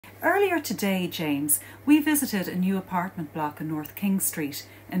Earlier today, James, we visited a new apartment block in North King Street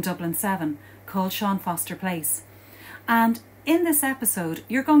in Dublin 7 called Seán Foster Place. And in this episode,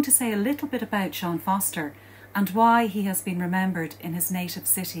 you're going to say a little bit about Seán Foster and why he has been remembered in his native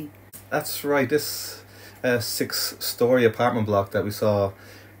city. That's right. This six-storey apartment block that we saw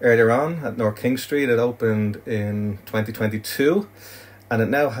earlier on at North King Street, it opened in 2022, and it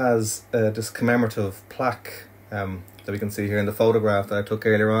now has this commemorative plaque that we can see here in the photograph that I took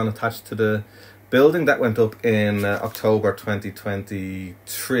earlier on, attached to the building. That went up in October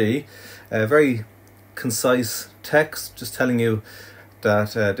 2023. A very concise text just telling you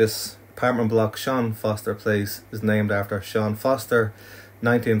that this apartment block, Seán Foster Place, is named after Seán Foster,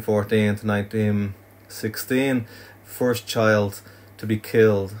 1914 to 1916, first child to be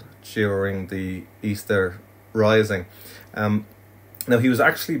killed during the Easter Rising. Now, he was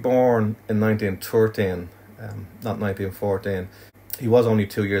actually born in 1913, not 1914. He was only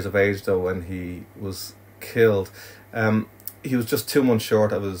 2 years of age though when he was killed. He was just 2 months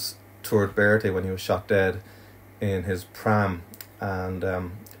short of his third birthday when he was shot dead in his pram,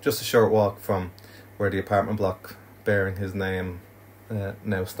 and just a short walk from where the apartment block bearing his name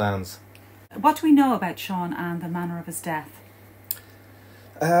now stands. What do we know about Seán and the manner of his death?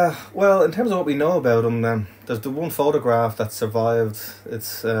 Well, in terms of what we know about him, there's the one photograph that survived.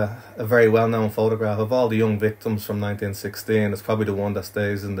 It's a very well-known photograph of all the young victims from 1916. It's probably the one that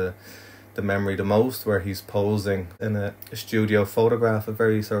stays in the memory the most, where he's posing in a studio photograph of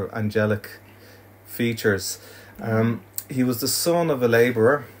very sort of angelic features. He was the son of a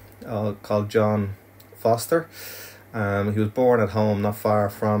labourer called John Foster. He was born at home not far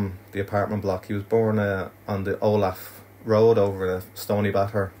from the apartment block. He was born on the Olaf Road over the Stony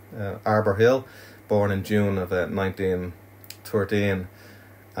Batter, Arbour Hill, born in June of 1913,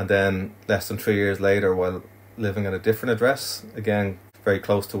 and then less than 3 years later, while living at a different address, again very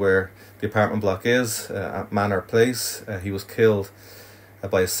close to where the apartment block is, at Manor Place, he was killed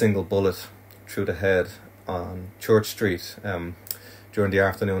by a single bullet through the head on Church Street during the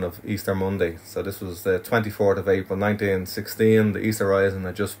afternoon of Easter Monday. So this was the 24th of April 1916. The Easter Rising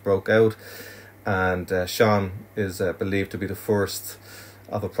had just broke out, and Seán is believed to be the first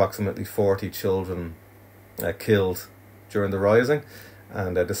of approximately 40 children killed during the Rising,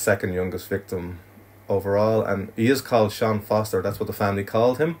 and the second youngest victim overall. And he is called Seán Foster, that's what the family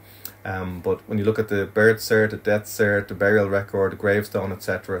called him. But when you look at the birth cert, the death cert, the burial record, the gravestone,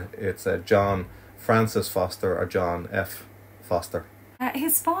 etc., it's John Francis Foster or John F. Foster.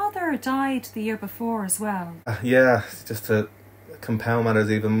 His father died the year before as well. Yeah, just to compound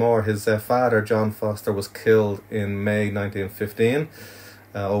matters even more, his father, John Foster, was killed in May 1915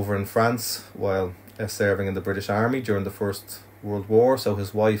 over in France while serving in the British Army during the First World War. So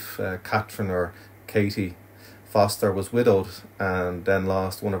his wife, Catherine or Katie Foster, was widowed and then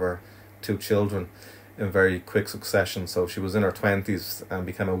lost one of her 2 children in very quick succession. So she was in her 20s and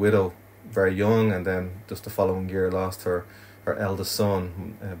became a widow very young, and then just the following year lost her eldest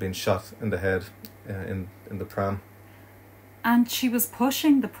son, being shot in the head in the pram. And she was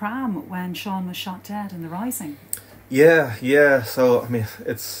pushing the pram when Seán was shot dead in the Rising. Yeah. So, I mean,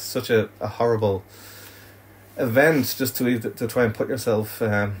 it's such a horrible event just to try and put yourself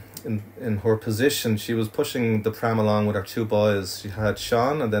in her position. She was pushing the pram along with her 2 boys. She had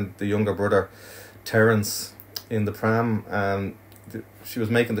Seán and then the younger brother, Terence, in the pram, and she was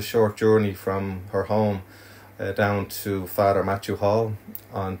making the short journey from her home down to Father Matthew Hall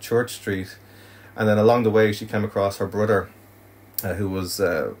on Church Street. And then along the way she came across her brother, who was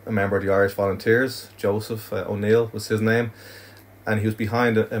a member of the Irish Volunteers. Joseph O'Neill was his name, and he was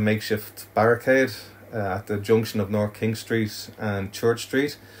behind a makeshift barricade at the junction of North King Street and Church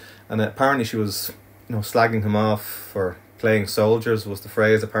Street. And apparently she was, slagging him off for playing soldiers, was the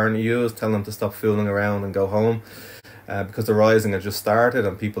phrase apparently used, telling him to stop fooling around and go home, because the Rising had just started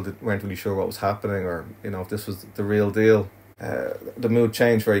and people weren't really sure what was happening, or if this was the real deal. The mood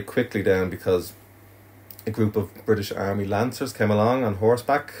changed very quickly then, because a group of British Army Lancers came along on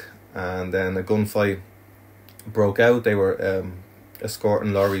horseback, and then a gunfight broke out. They were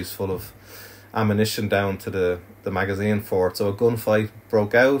escorting lorries full of ammunition down to the magazine fort. So a gunfight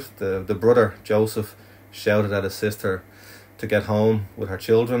broke out. The brother, Joseph, shouted at his sister to get home with her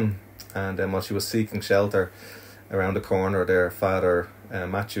children, and then while she was seeking shelter around the corner there, Father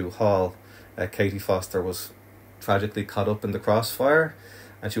Matthew Hall, Katie Foster was tragically caught up in the crossfire,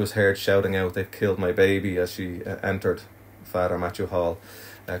 and she was heard shouting out, "They've killed my baby," as she entered Father Matthew Hall,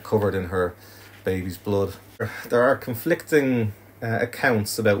 covered in her baby's blood. There are conflicting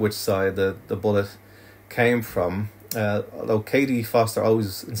accounts about which side the bullet came from, although Katie Foster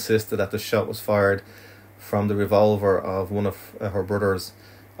always insisted that the shot was fired from the revolver of one of her brothers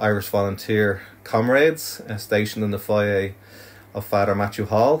Irish volunteer comrades stationed in the foyer of Father Matthew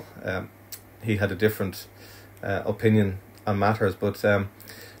Hall. He had a different opinion on matters, but to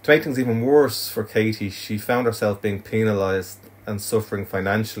make things even worse for Katie, she found herself being penalised and suffering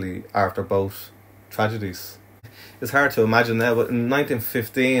financially after both tragedies. It's hard to imagine now, but in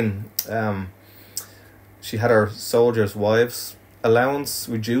 1915 she had her soldiers' wives' allowance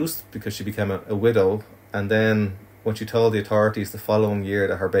reduced because she became a widow, and then when she told the authorities the following year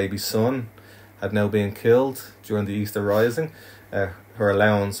that her baby son had now been killed during the Easter Rising, her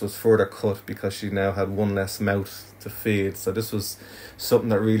allowance was further cut because she now had one less mouth to feed. So this was something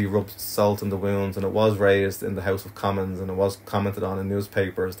that really rubbed salt in the wounds, and it was raised in the House of Commons, and it was commented on in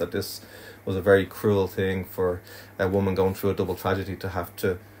newspapers that this was a very cruel thing for a woman going through a double tragedy to have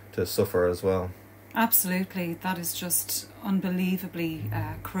to suffer as well. Absolutely, that is just unbelievably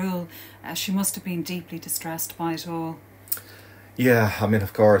cruel. She must have been deeply distressed by it all. Yeah, I mean,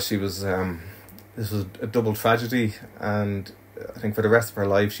 of course, she was. This was a double tragedy, and I think for the rest of her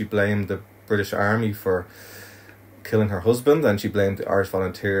life she blamed the British Army for killing her husband, and she blamed the Irish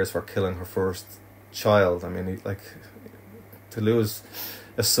Volunteers for killing her first child. I mean, to lose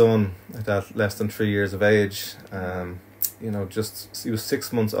a son at that less than 3 years of age, just he was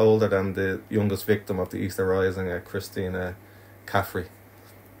 6 months older than the youngest victim of the Easter Rising, Christina Caffrey.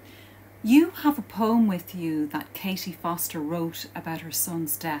 You have a poem with you that Katie Foster wrote about her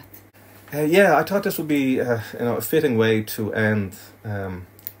son's death. Yeah, I thought this would be a fitting way to end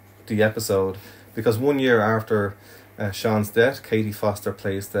the episode, because 1 year after Seán's death, Katie Foster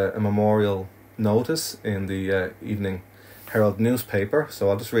placed a memorial notice in the Evening Herald newspaper. So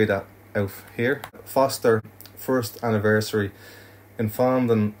I'll just read that out here. Foster, first anniversary, in fond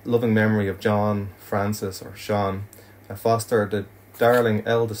and loving memory of John Francis, or Seán Foster, the darling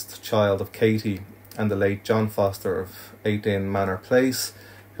eldest child of Katie and the late John Foster of 18 Manor Place,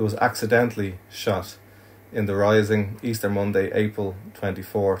 who was accidentally shot in the Rising, Easter Monday, April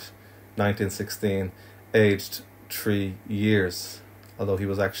 24th, 1916, aged 3 years, although he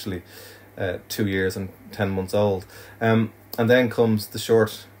was actually 2 years and 10 months old. And then comes the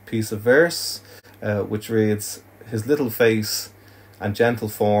short piece of verse, which reads, "His little face and gentle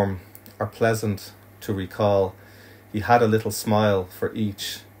form are pleasant to recall. He had a little smile for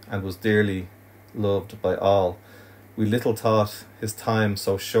each and was dearly loved by all. We little thought his time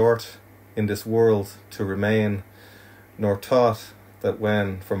so short in this world to remain, nor thought that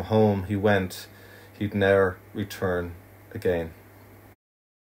when from home he went, he'd ne'er return again."